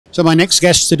So my next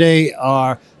guests today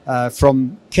are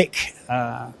from KIC.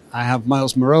 I have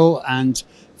Miles Moreau, and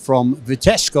from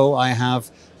Vitesco I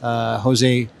have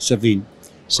Jose Sabin.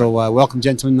 So welcome,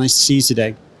 gentlemen. Nice to see you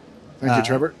today. Thank you,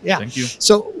 Trevor. Yeah. Thank you.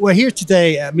 So we're here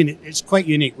today. I mean, it's quite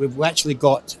unique. We've actually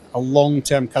got a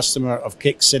long-term customer of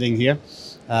KIC sitting here.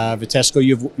 Vitesco,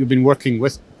 you've been working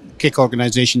with KIC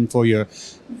organization for your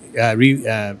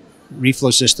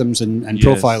reflow systems and Yes.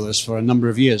 profilers for a number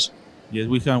of years. Yes,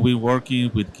 we have been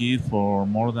working with KIC for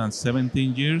more than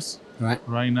 17 years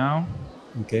Right. now.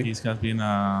 Okay. This has been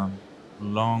a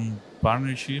long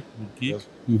partnership with KIC.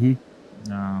 Mm-hmm.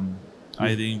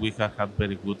 I think we have had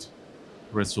very good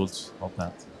results of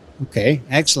that. Okay.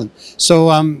 Excellent. So,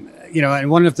 and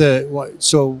one of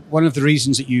the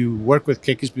reasons that you work with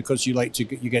KIC is because you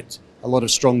get a lot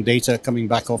of strong data coming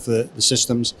back off the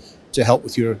systems to help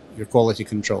with your quality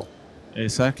control.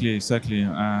 Exactly.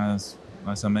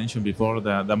 As I mentioned before,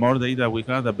 the more data we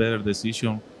have, the better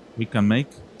decision we can make.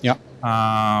 Yeah.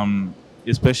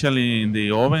 Especially in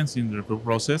the ovens, in the reflow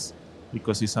process,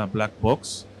 because it's a black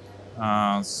box.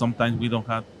 Sometimes we don't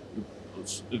have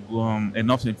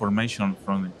enough information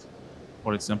from it.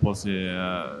 For example,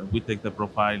 we take the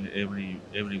profile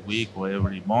every week or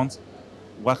every month.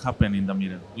 What happened in the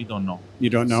middle? We don't know.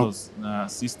 You don't know. So a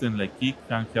system like KIC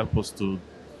can help us to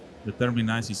determine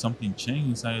if something changed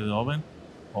inside the oven,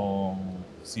 or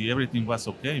see everything was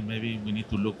okay. Maybe we need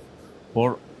to look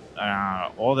for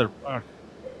other part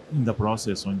in the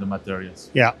process or in the materials.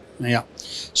 Yeah.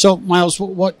 So, Miles,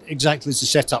 what exactly is the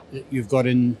setup that you've got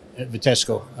in at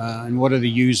Vitesco, and what are they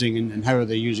using, and how are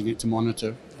they using it to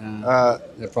monitor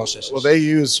their processes? Well, they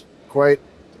use quite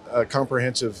a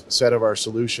comprehensive set of our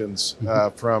solutions,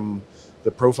 from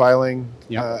the profiling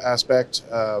aspect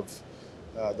of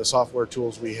the software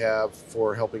tools we have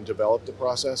for helping develop the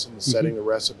process and setting the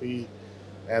recipe,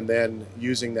 and then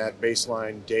using that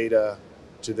baseline data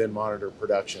to then monitor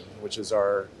production, which is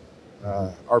our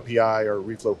RPI, or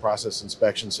reflow process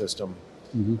inspection system.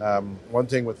 One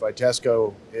thing with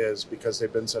Vitesco is, because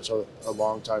they've been such a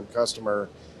long time customer,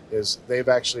 is they've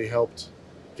actually helped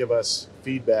give us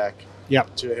feedback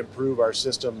to improve our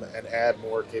system and add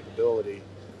more capability.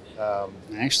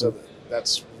 Excellent. So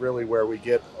that's really where we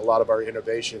get a lot of our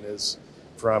innovation, is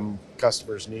from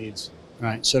customers' needs.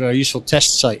 Right. So they're a useful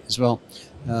test site as well.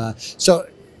 So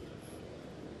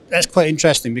that's quite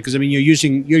interesting, because I mean you're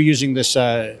using this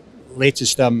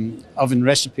latest oven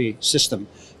recipe system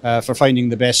for finding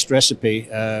the best recipe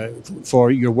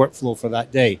for your workflow for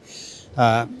that day.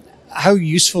 How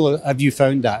useful have you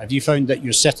found that? Have you found that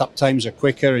your setup times are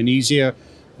quicker and easier?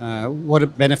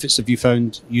 What benefits have you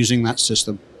found using that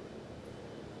system?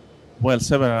 Well,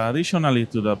 several. Additionally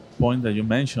to the point that you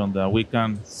mentioned, that we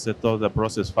can set up the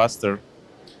process faster,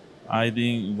 I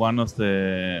think one of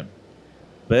the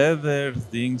better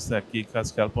things that KIC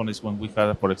has helped on is when we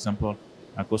have, for example,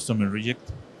 a customer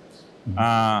reject.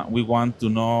 We want to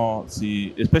know,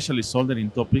 especially soldering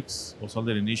topics or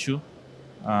soldering issue,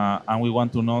 and we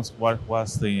want to know what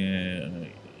was the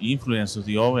influence of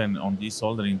the oven on this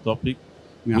soldering topic.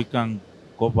 We can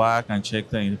go back and check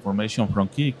the information from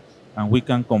KIC, and we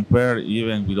can compare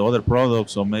even with other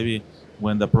products, or maybe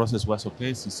when the process was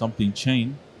okay, see something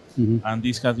changed. And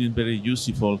this has been very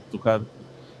useful to have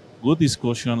good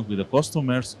discussion with the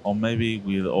customers, or maybe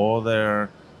with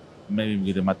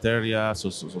the materials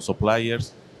or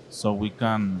suppliers, so we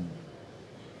can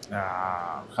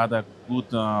have a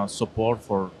good support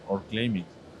for our claiming.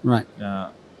 Right.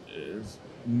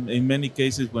 In many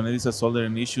cases, when it is a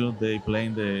soldering issue, they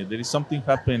blame there is something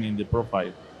happened in the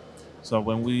profile. So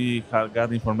when we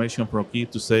got information from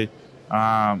KIC to say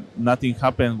nothing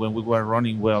happened when we were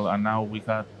running well, and now we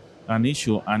had an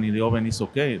issue and in the oven is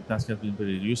okay, that has been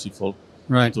very useful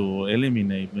to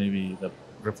eliminate maybe the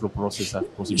reflow process as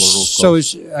possible root cause.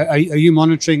 So are you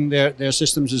monitoring their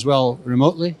systems as well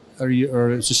remotely,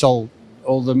 or is this all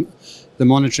the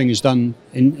monitoring is done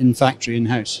in factory,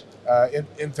 in-house?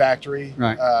 In factory,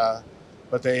 right?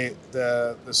 But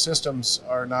the systems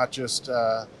are not just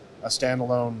a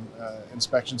standalone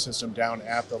inspection system down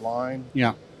at the line.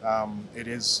 Yeah. It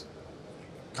is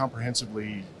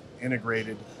comprehensively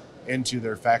integrated into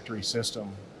their factory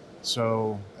system.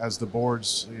 So as the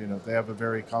boards, they have a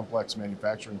very complex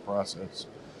manufacturing process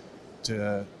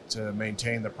to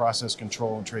maintain the process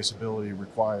control and traceability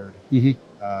required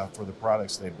for the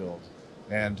products they build.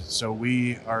 And so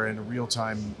we are in a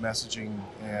real-time messaging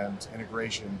and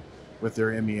integration with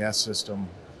their MES system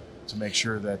to make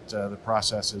sure that the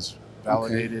process is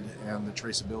validated and the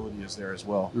traceability is there as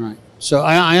well. Right. So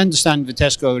I understand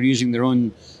Vitesco are using their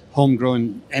own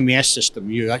homegrown MES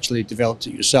system. You actually developed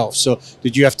it yourself. So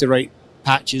did you have to write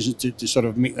patches to sort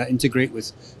of make that integrate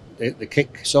with the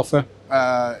KIC software?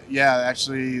 Yeah,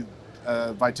 actually,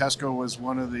 Vitesco was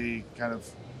one of the kind of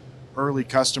early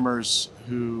customers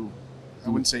who, I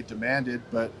wouldn't say demanded,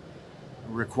 but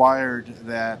required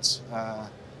that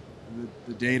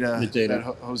the data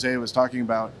that Jose was talking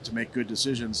about to make good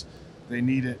decisions, they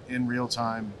need it in real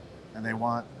time, and they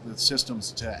want the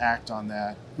systems to act on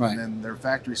that, and then their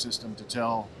factory system to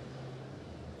tell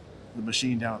the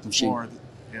machine down at the floor that,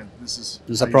 yeah, this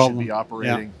is how you should be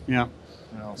operating. Yeah.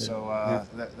 You know, so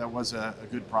that was a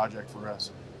good project for us.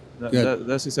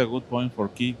 That is a good point for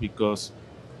KIC, because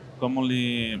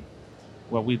commonly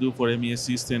what we do for MES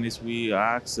system is we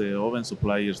ask the oven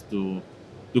suppliers to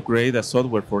create a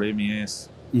software for MES,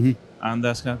 and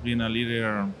that has been a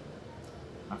little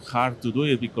hard to do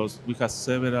it because we have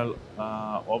several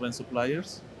oven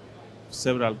suppliers,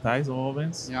 several types of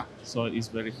ovens. Yeah. So it's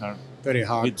very hard. Very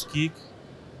hard. With KIC,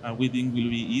 we think it will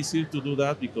be easier to do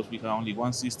that because we have only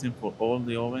one system for all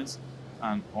the ovens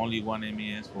and only one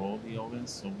MES for all the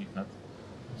ovens. So we have.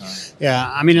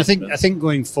 Yeah, I mean, I think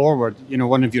going forward, you know,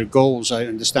 one of your goals, I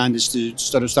understand, is to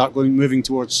sort of start moving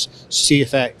towards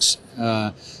CFX,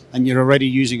 and you're already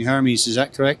using Hermes. Is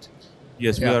that correct?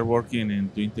 Yes, we are working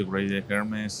to integrate the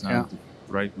Hermes and to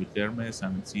write with Hermes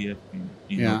and CF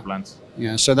in our plants.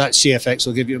 Yeah, so that CFX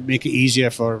will make it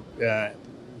easier for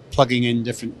plugging in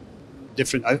different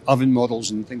oven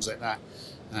models and things like that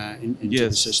into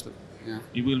the system. Yeah.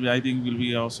 It will be. I think will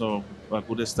be also a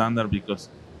good standard because,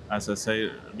 as I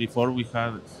say before, we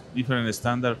had different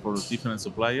standards for different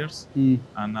suppliers, and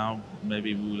now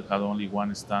maybe we will have only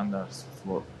one standard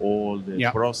for all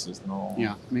the process. No.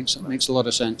 Yeah, makes a lot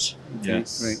of sense. Okay,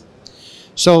 yes. Great.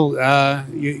 So, are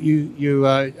you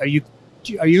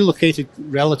located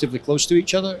relatively close to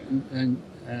each other, and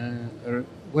or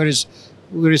where is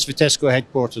Vitesco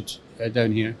headquartered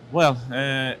down here? Well,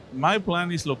 my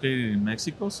plant is located in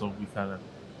Mexico, so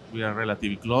we are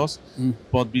relatively close.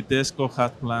 But Vitesco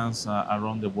had plants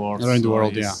around the world. Around the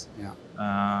world, yeah.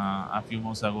 A few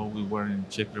months ago, we were in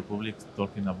Czech Republic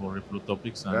talking about reflow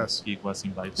topics, and KIC was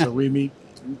invited. So we meet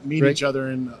each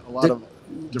other in a lot of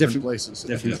different places.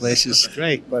 Different places.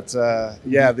 Great. But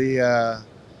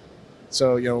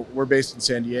so you know, we're based in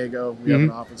San Diego. We have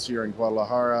an office here in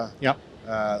Guadalajara. Yep.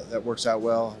 That works out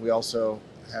well. We also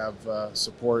have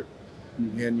support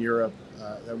in Europe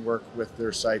and work with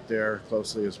their site there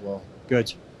closely as well.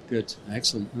 Good,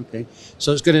 excellent. Okay,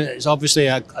 so it's obviously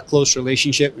a close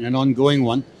relationship and an ongoing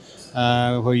one,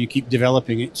 where you keep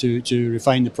developing it to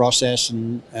refine the process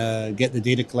and get the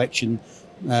data collection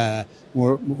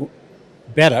more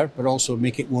better, but also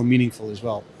make it more meaningful as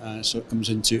well, so it comes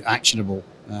into actionable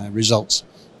results.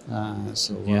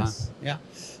 So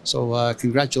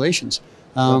congratulations.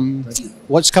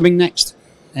 What's coming next?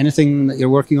 Anything that you're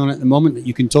working on at the moment that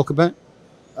you can talk about?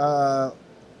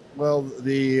 Well,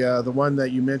 the one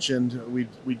that you mentioned,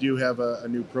 we do have a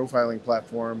new profiling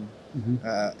platform,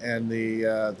 and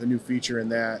the new feature in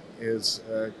that is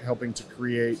helping to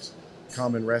create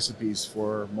common recipes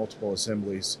for multiple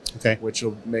assemblies, which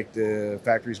will make the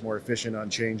factories more efficient on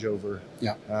changeover.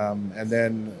 Yeah. And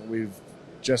then we've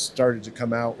just started to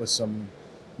come out with some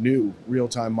new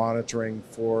real-time monitoring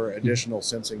for additional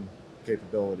sensing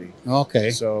capability.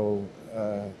 Okay. So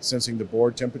sensing the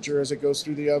board temperature as it goes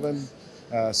through the oven,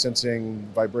 sensing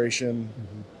vibration,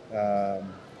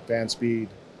 fan speed.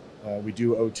 We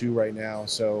do O2 right now.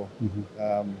 So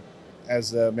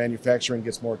as the manufacturing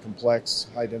gets more complex,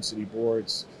 high density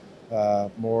boards,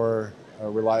 more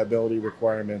reliability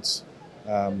requirements,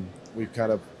 we've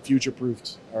kind of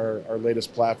future-proofed our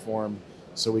latest platform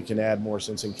so we can add more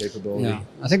sensing capability. Yeah,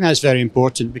 I think that's very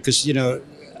important because, you know,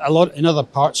 a lot in other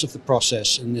parts of the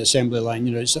process in the assembly line,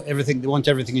 you know, it's everything, they want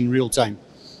everything in real time.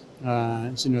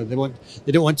 So, you know, they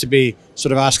don't want to be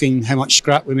sort of asking how much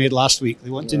scrap we made last week. They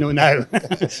want to know now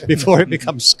before it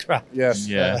becomes scrap. Yes.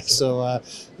 So,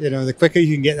 you know, the quicker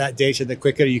you can get that data, the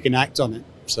quicker you can act on it.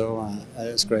 So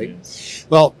that's great.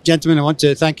 Well, gentlemen, I want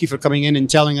to thank you for coming in and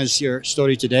telling us your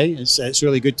story today. It's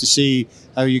really good to see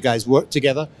how you guys work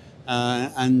together.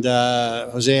 And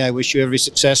Jose, I wish you every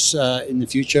success in the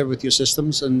future with your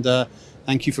systems, and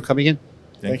thank you for coming in.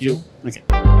 Thank you. Okay.